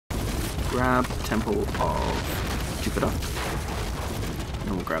grab Temple of Jupiter.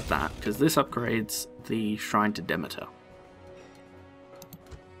 And we'll grab that, because this upgrades the Shrine to Demeter.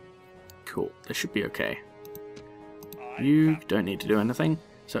 Cool, this should be okay. You don't need to do anything.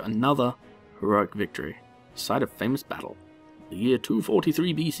 So another heroic victory. Site of famous battle. The year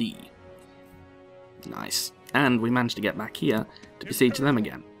 243 BC. Nice. And we managed to get back here to besiege them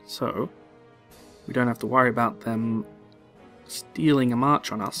again. So we don't have to worry about them stealing a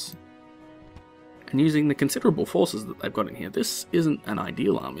march on us. And using the considerable forces that they've got in here. This isn't an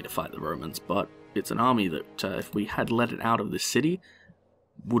ideal army to fight the Romans, but it's an army that, if we had let it out of this city,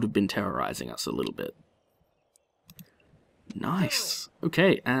 would have been terrorizing us a little bit. Nice.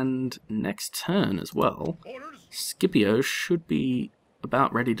 Okay, and next turn as well, Scipio should be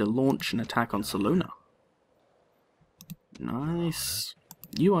about ready to launch an attack on Salona. Nice.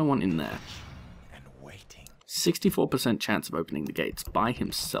 You I want in there. 64% chance of opening the gates by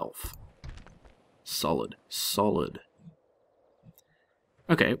himself. Solid. Solid.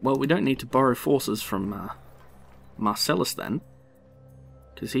 Okay, well we don't need to borrow forces from Marcellus then,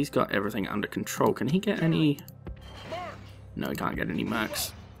 because he's got everything under control. Can he get any... No, he can't get any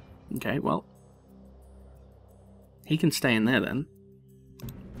mercs. Okay, well, he can stay in there then.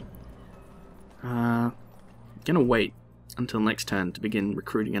 Gonna wait until next turn to begin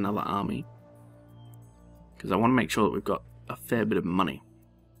recruiting another army, because I want to make sure that we've got a fair bit of money.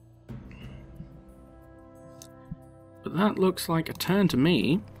 But that looks like a turn to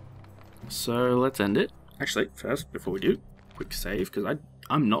me, so let's end it. Actually, first, before we do, quick save, because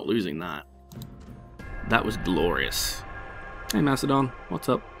I'm not losing that. That was glorious. Hey Macedon, what's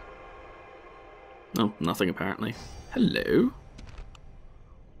up? Oh, nothing apparently. Hello?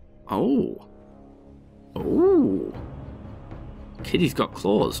 Oh. Oh. Kitty's got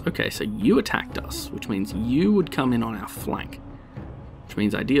claws. Okay, so you attacked us, which means you would come in on our flank. Which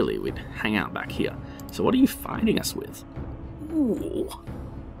means ideally we'd hang out back here. So what are you fighting us with? Ooh.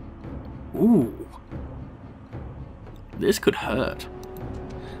 Ooh. This could hurt.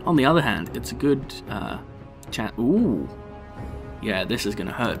 On the other hand, it's a good chance. Ooh. Yeah, this is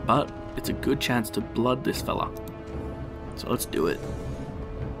gonna hurt, but it's a good chance to blood this fella. So let's do it.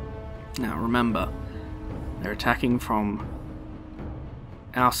 Now remember, they're attacking from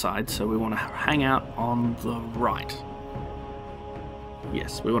our side, so we want to hang out on the right.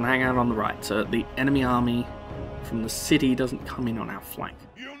 Yes, we want to hang out on the right, so the enemy army from the city doesn't come in on our flank.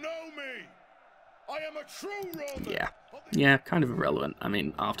 You know me. I am a true Roman. Yeah, kind of irrelevant. I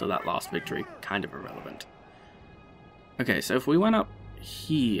mean, after that last victory, kind of irrelevant. Okay, so if we went up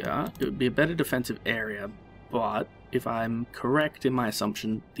here, it would be a better defensive area, but if I'm correct in my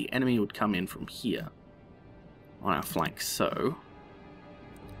assumption, the enemy would come in from here on our flank, so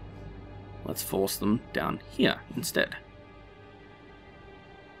let's force them down here instead.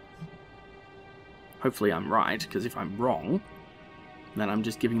 Hopefully I'm right, because if I'm wrong, then I'm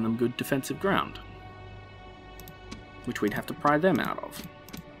just giving them good defensive ground, which we'd have to pry them out of.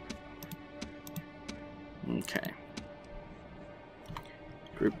 Okay.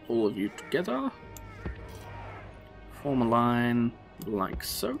 Group all of you together. Form a line like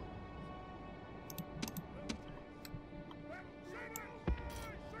so.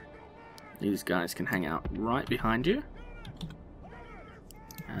 These guys can hang out right behind you.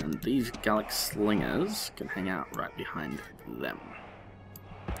 And these Gallic slingers can hang out right behind them.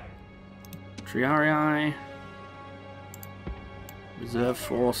 Triarii, reserve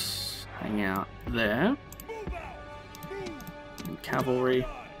force, hang out there. And cavalry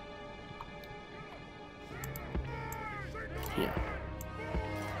here.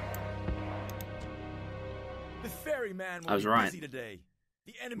 I was right.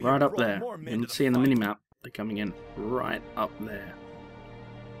 Right up there. You can see in the minimap, they're coming in right up there.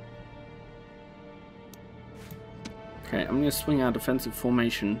 Okay, I'm going to swing our defensive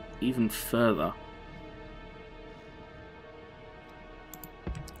formation even further.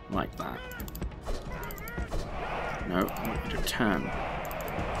 Like that. No, I want you to turn.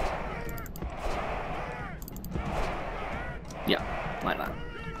 Yeah, like that.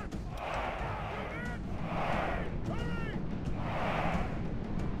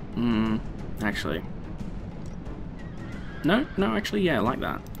 Actually. No, actually, yeah, like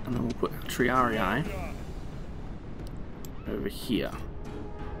that. And then we'll put Triarii over here,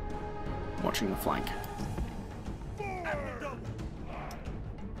 watching the flank.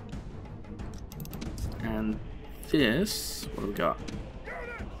 And this, what have we got?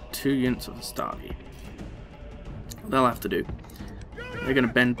 2 units of the Stavi. They'll have to do. They're going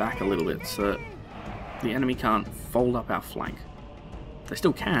to bend back a little bit so that the enemy can't fold up our flank. They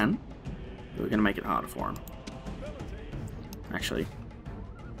still can, but we're going to make it harder for them. Actually,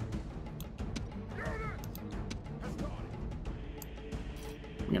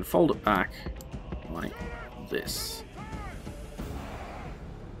 I'm going to fold it back like this.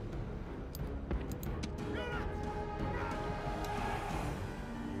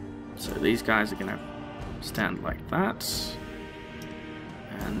 So these guys are going to stand like that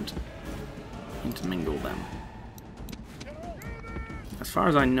and intermingle them. As far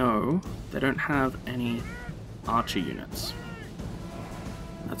as I know, they don't have any archer units.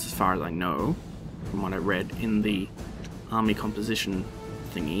 That's as far as I know from what I read in the army composition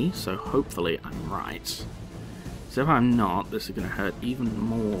thingy, so hopefully I'm right. So if I'm not, this is going to hurt even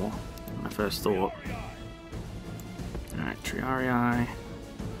more than I first thought. Alright, Triarii.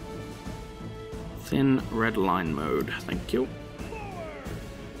 Thin red line mode, thank you.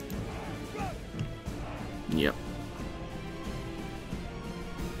 Yep.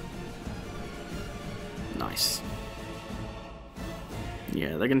 Nice.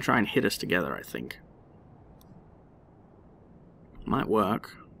 Yeah, they're gonna try and hit us together, I think. Might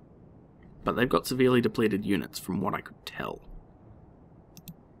work. But they've got severely depleted units, from what I could tell.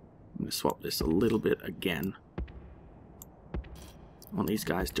 I'm gonna swap this a little bit again. I want these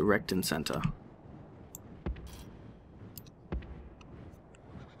guys direct in center.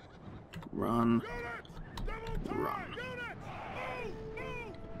 Run. Run.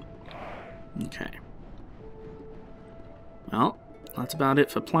 Okay. Well, that's about it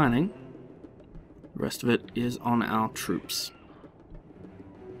for planning. The rest of it is on our troops.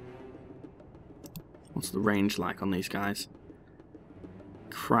 What's the range like on these guys?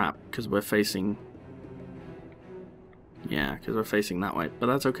 Crap, because we're facing... Yeah, because we're facing that way. But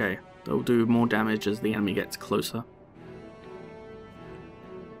that's okay. They'll do more damage as the enemy gets closer.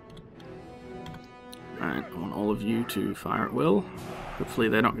 Alright, I want all of you to fire at will. Hopefully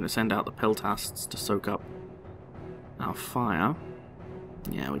they're not going to send out the peltasts to soak up our fire.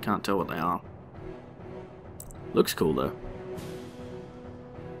 Yeah, we can't tell what they are. Looks cool though.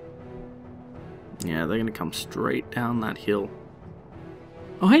 Yeah, they're going to come straight down that hill.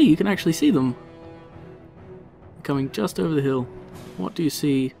 Oh hey, you can actually see them! They're coming just over the hill. What do you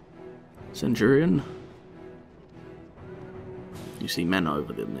see, Centurion? You see men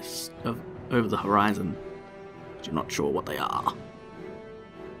over the mist, over the horizon, but you're not sure what they are.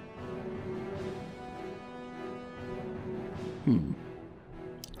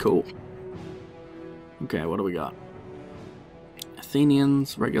 Cool. Okay, what do we got?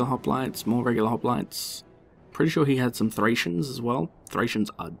 Athenians, regular hoplites, more regular hoplites. Pretty sure he had some Thracians as well.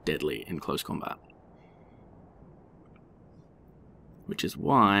 Thracians are deadly in close combat. Which is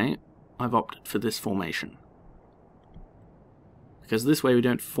why I've opted for this formation. Because this way we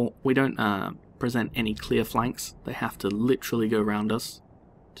don't present any clear flanks. They have to literally go around us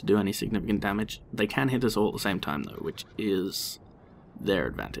to do any significant damage. They can hit us all at the same time though, which is their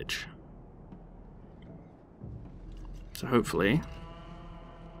advantage. So hopefully...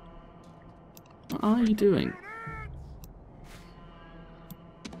 What are you doing?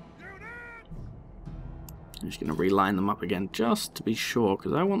 I'm just going to reline them up again just to be sure,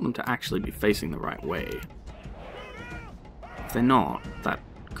 because I want them to actually be facing the right way. If they're not, that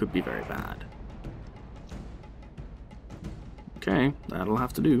could be very bad. Okay, that'll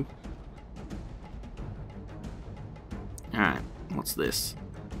have to do. Alright, what's this?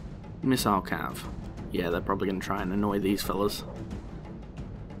 Missile cav. Yeah, they're probably going to try and annoy these fellas.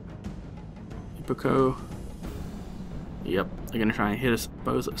 Hippoco. Yep, they're going to try and hit us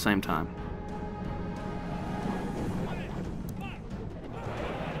both at the same time.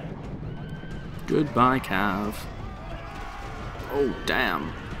 Goodbye, cav. Oh,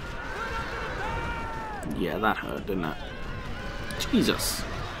 damn. Yeah, that hurt, didn't it? Jesus.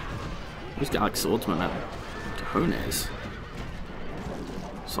 These Gallic swordsmen have cojones.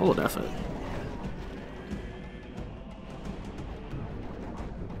 Solid effort.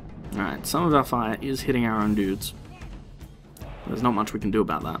 Alright, some of our fire is hitting our own dudes. There's not much we can do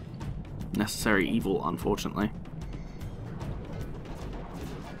about that. Necessary evil, unfortunately.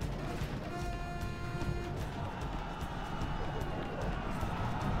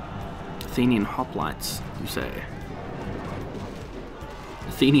 Athenian hoplites, you say?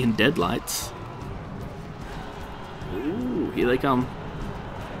 Athenian deadlights? Ooh, here they come.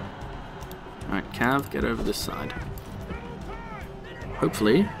 Alright, Cav, get over this side.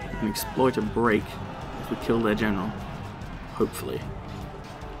 Hopefully, we can exploit a break if we kill their general. Hopefully.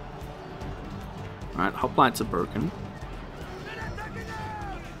 Alright, hoplites are broken.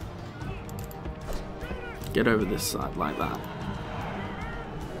 Get over this side like that.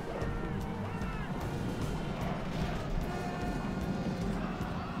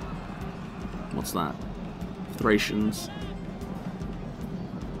 What's that? Thracians.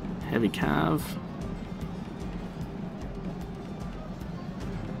 Heavy cav.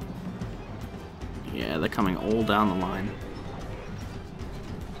 they're coming all down the line.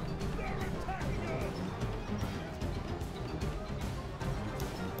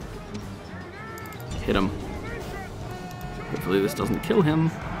 Hit him. Hopefully this doesn't kill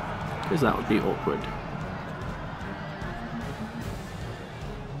him, because that would be awkward.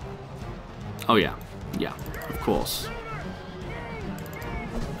 Oh yeah, yeah, of course.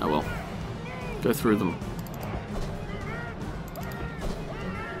 Oh well. Go through them.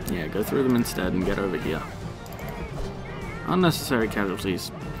 Yeah, go through them instead and get over here. Unnecessary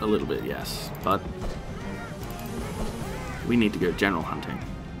casualties, a little bit, yes, but we need to go general hunting.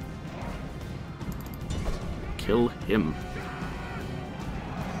 Kill him.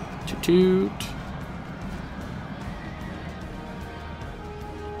 Toot.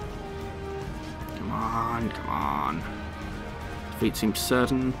 Come on, come on. Defeat seems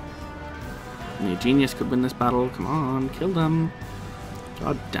certain. Only a genius could win this battle. Come on, kill them.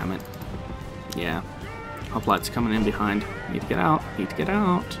 God damn it. Yeah. Hoplites coming in behind. Need to get out. Need to get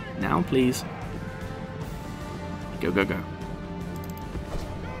out. Now, please. Go, go, go.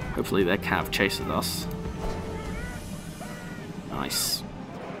 Hopefully their cav chases us. Nice.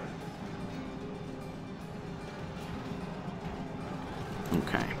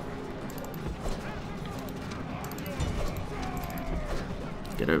 Okay.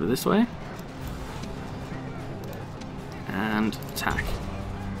 Get over this way. And attack.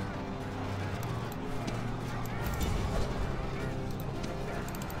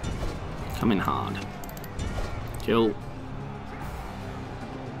 Come in hard. Kill.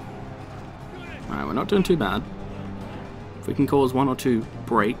 Alright, we're not doing too bad. If we can cause 1 or 2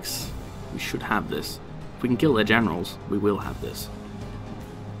 breaks, we should have this. If we can kill their generals, we will have this.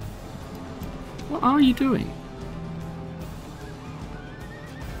 What are you doing?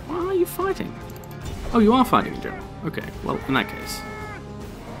 Why are you fighting? Oh, you are fighting a general. Okay, well, in that case,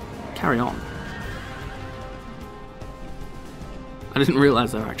 carry on. I didn't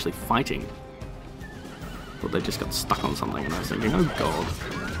realize they were actually fighting. Thought they just got stuck on something, and I was thinking, oh god,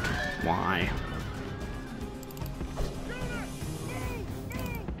 why?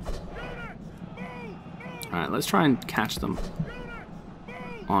 Alright, let's try and catch them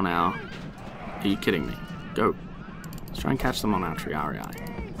on our... Are you kidding me? Go. Let's try and catch them on our Triarii.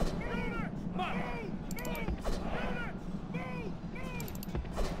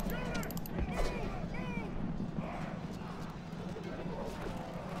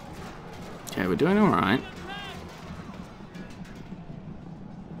 Okay, we're doing alright.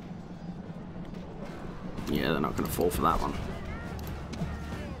 Yeah, they're not going to fall for that one.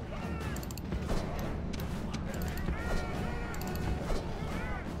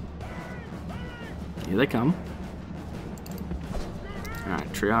 Here they come.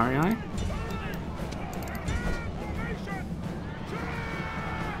 Alright, Triarii.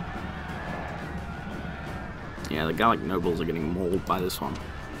 Yeah, the Gallic nobles are getting mauled by this one.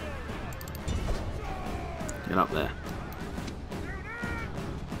 Get up there.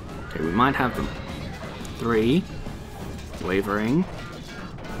 Okay, we might have them. 3. Wavering.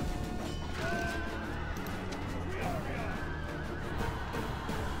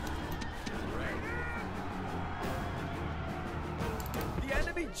 The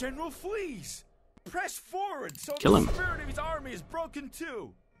enemy general flees. Press forward so Kill him. The spirit of his army is broken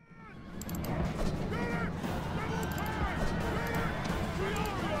too.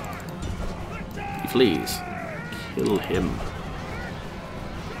 He flees. Kill him.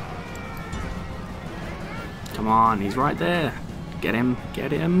 Come on, he's right there. Get him,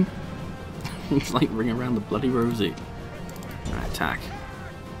 get him. He's like ringing around the bloody rosy. Alright, attack.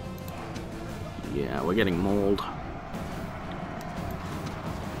 Yeah, we're getting mauled.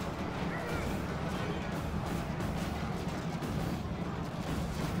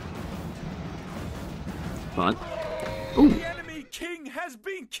 But, ooh. The enemy king has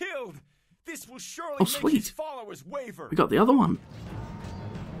been killed. This will surely Oh, make sweet. his followers waver. We got the other one.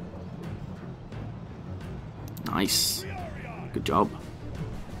 Nice. Good job.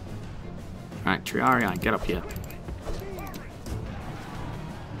 Alright, Triarii, get up here.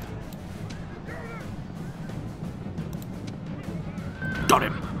 Got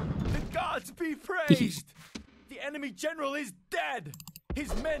him. The gods be praised. The enemy general is dead.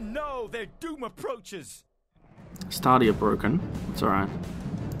 His men know their doom approaches. Stadia broken. It's alright.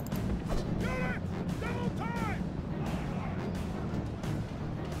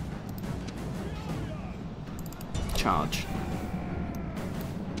 Charge.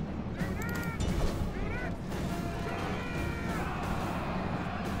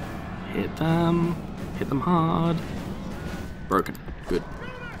 Hit them. Hit them hard. Broken. Good.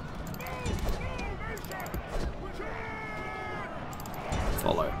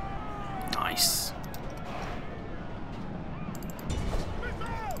 Follow. Nice.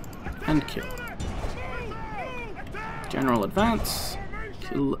 and kill. General advance,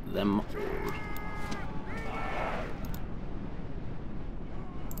 kill them all.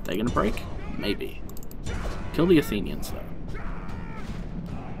 They gonna break? Maybe. Kill the Athenians though.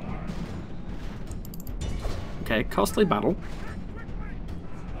 Okay, costly battle.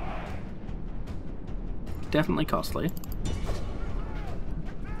 Definitely costly.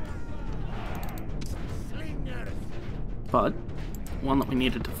 But one that we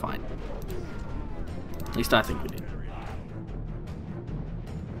needed to fight. At least I think we did.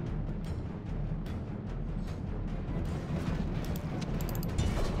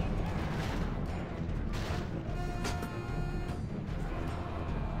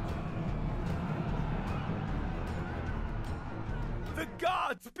 The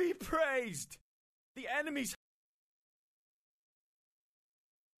gods be praised! The enemy's...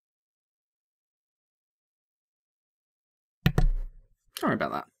 Sorry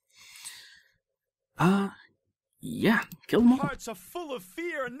about that. Yeah, kill them all. hearts are full of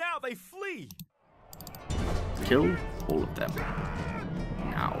fear and now they flee! Kill all of them.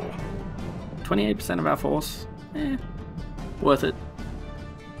 Now. 28% of our force? Worth it.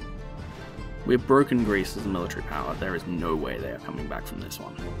 We've broken Greece as a military power. There is no way they are coming back from this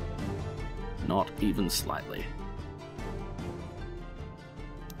one. Not even slightly.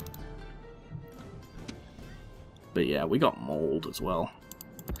 But yeah, we got mauled as well.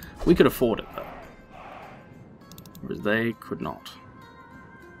 We could afford it though. Whereas they could not.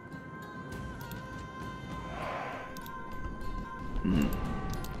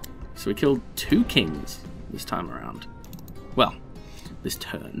 So we killed 2 kings this time around. Well, this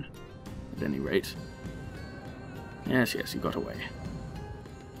turn, at any rate. Yes, you got away.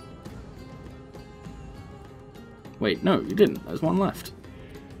 Wait, no, you didn't. There's one left.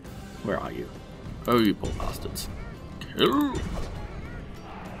 Where are you? Oh, you poor bastards. Kill!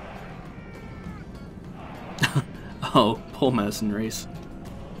 Oh, poor mercenaries.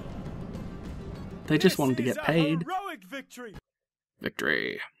 They just wanted to get paid. Heroic victory!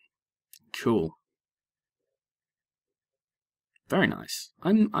 Victory. Cool. Very nice.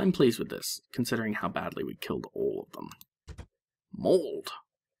 I'm pleased with this, considering how badly we killed all of them. Mauled.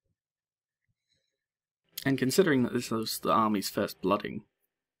 And considering that this was the army's first blooding,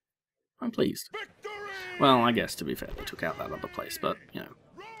 I'm pleased. Victory! Well, I guess to be fair, they took out that other place, but, you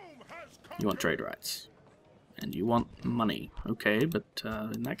know, you want trade rights. And you want money. Okay, but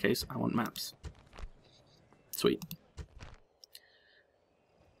in that case, I want maps. Sweet.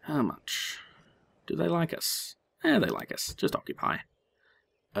 How much? Do they like us? Yeah, they like us. Just occupy.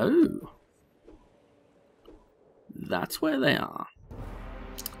 Oh. That's where they are.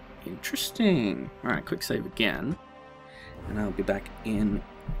 Interesting. Alright, quick save again. And I'll be back in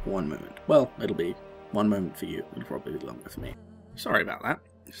 1 moment. Well, it'll be 1 moment for you. It'll probably be longer for me. Sorry about that.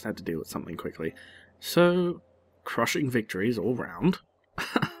 Just had to deal with something quickly. So, crushing victories all round.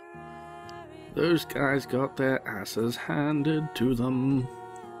 Those guys got their asses handed to them.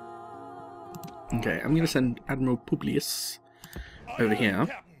 Okay, I'm going to send Admiral Publius over here.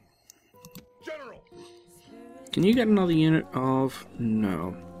 Can you get another unit of...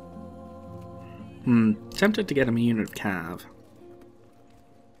 No. Tempted to get him a unit of cav.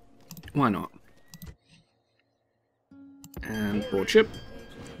 Why not? And board ship.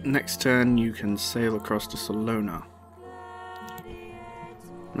 Next turn you can sail across to Salona.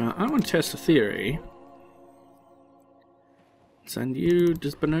 Now, I want to test a theory. Send you...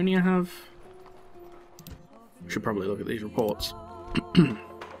 Does Bononia have... Should probably look at these reports.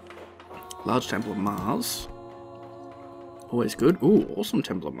 Large Temple of Mars. Always good. Ooh, awesome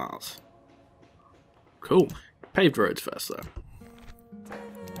Temple of Mars. Cool. Paved roads first, though.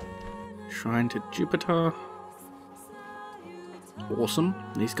 Shrine to Jupiter. Awesome.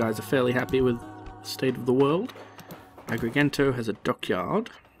 These guys are fairly happy with the state of the world. Agrigento has a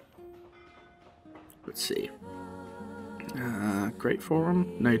dockyard. Let's see. Great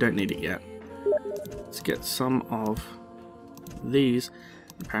Forum? No, you don't need it yet. Let's get some of these.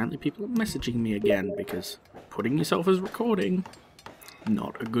 Apparently people are messaging me again because putting yourself as recording,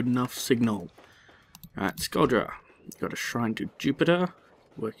 not a good enough signal. Alright, Scoldra. You've got a shrine to Jupiter.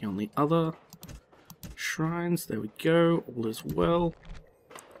 Working on the other shrines. There we go. All is well.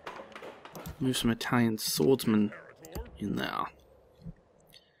 Move some Italian swordsmen in there.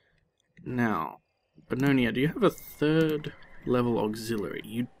 Now, Bononia, do you have a 3rd level auxiliary?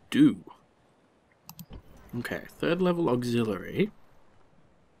 You do. Okay, 3rd level auxiliary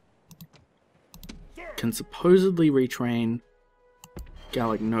can supposedly retrain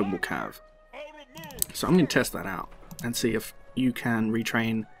Gallic Noble Cav. So I'm going to test that out and see if you can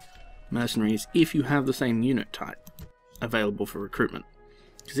retrain mercenaries if you have the same unit type available for recruitment.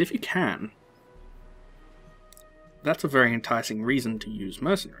 Because if you can, that's a very enticing reason to use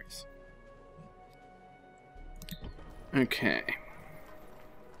mercenaries. Okay.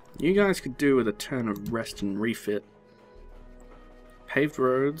 You guys could do with a turn of rest and refit. Paved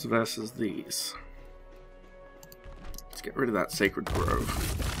roads versus these. Let's get rid of that sacred grove.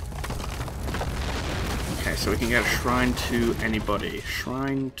 Okay, so we can get a shrine to anybody.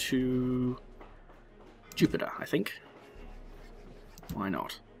 Shrine to Jupiter, I think. Why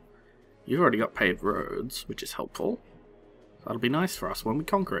not? You've already got paved roads, which is helpful. That'll be nice for us when we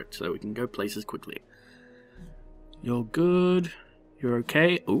conquer it, so we can go places quickly. You're good. You're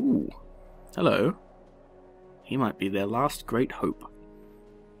okay. Ooh. Hello. He might be their last great hope.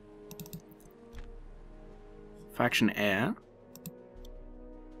 Faction heir.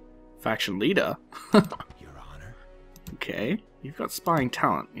 Faction leader. Your Honor. Okay. You've got spying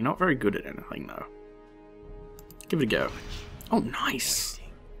talent. You're not very good at anything, though. Give it a go. Oh, nice.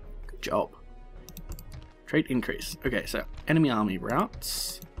 Good job. Trait increase. Okay, so enemy army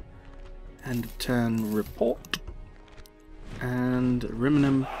routes. And turn report. And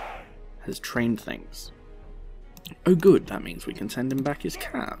Riminum has trained things. Oh good, that means we can send him back his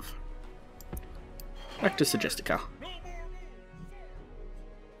cav. Back to Segestica.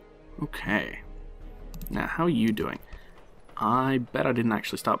 Okay. Now, how are you doing? I bet I didn't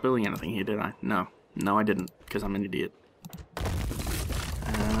actually start building anything here, did I? No. No, I didn't, because I'm an idiot.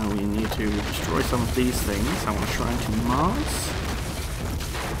 We need to destroy some of these things. I want to shrine to Mars.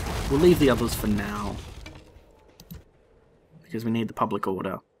 We'll leave the others for now, because we need the public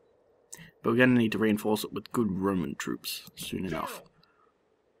order. But we're going to need to reinforce it with good Roman troops soon enough.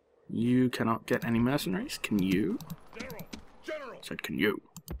 You cannot get any mercenaries, can you? I said, can you?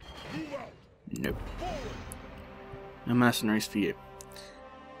 Nope. No mercenaries for you.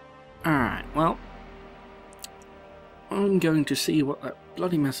 Alright, well, I'm going to see what that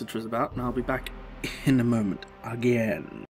bloody message was about, and I'll be back in a moment again.